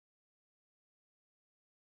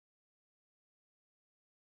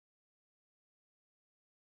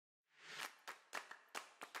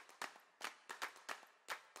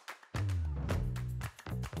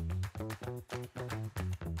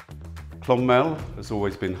Clonmel has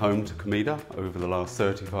always been home to Comida over the last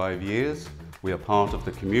 35 years. We are part of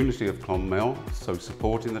the community of Clonmel, so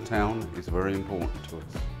supporting the town is very important to us.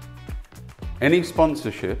 Any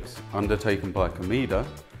sponsorships undertaken by Comida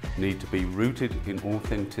need to be rooted in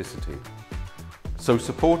authenticity. So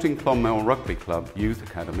supporting Clonmel Rugby Club Youth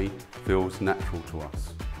Academy feels natural to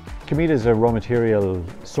us. Comida is a raw material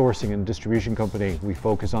sourcing and distribution company. We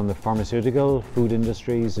focus on the pharmaceutical, food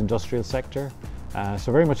industries, industrial sector,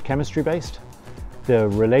 so very much chemistry based. The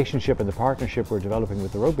relationship and the partnership we're developing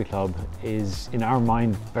with the rugby club is, in our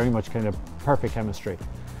mind, very much kind of perfect chemistry.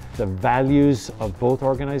 The values of both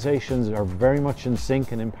organisations are very much in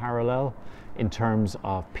sync and in parallel in terms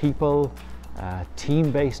of people,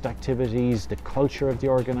 team-based activities, the culture of the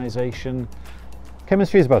organisation.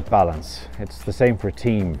 Chemistry is about balance. It's the same for a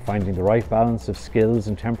team, finding the right balance of skills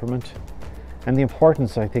and temperament, and the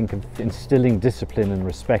importance, I think, of instilling discipline and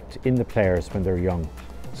respect in the players when they're young,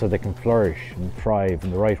 so they can flourish and thrive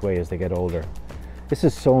in the right way as they get older. This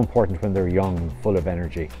is so important when they're young and full of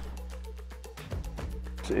energy.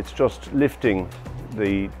 It's just lifting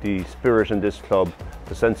the spirit in this club,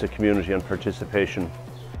 the sense of community and participation.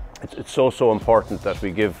 It's so important that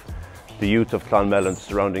we give the youth of Clonmel and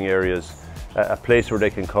surrounding areas a place where they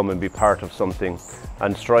can come and be part of something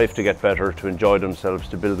and strive to get better, to enjoy themselves,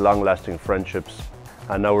 to build long-lasting friendships.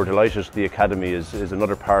 And now we're delighted the Academy is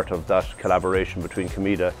another part of that collaboration between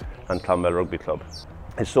Comida and Clonmel Rugby Club.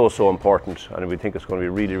 It's so important, and we think it's going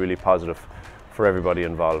to be really positive for everybody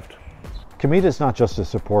involved. Comida is not just a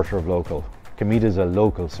supporter of local, Comida is a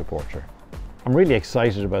local supporter. I'm really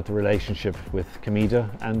excited about the relationship with Comida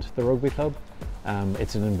and the rugby club.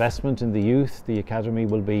 It's an investment in the youth. The Academy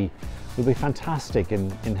will be fantastic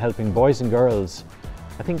in helping boys and girls,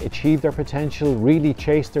 I think, achieve their potential, really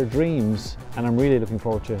chase their dreams, and I'm really looking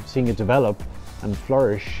forward to seeing it develop and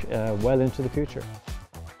flourish well into the future.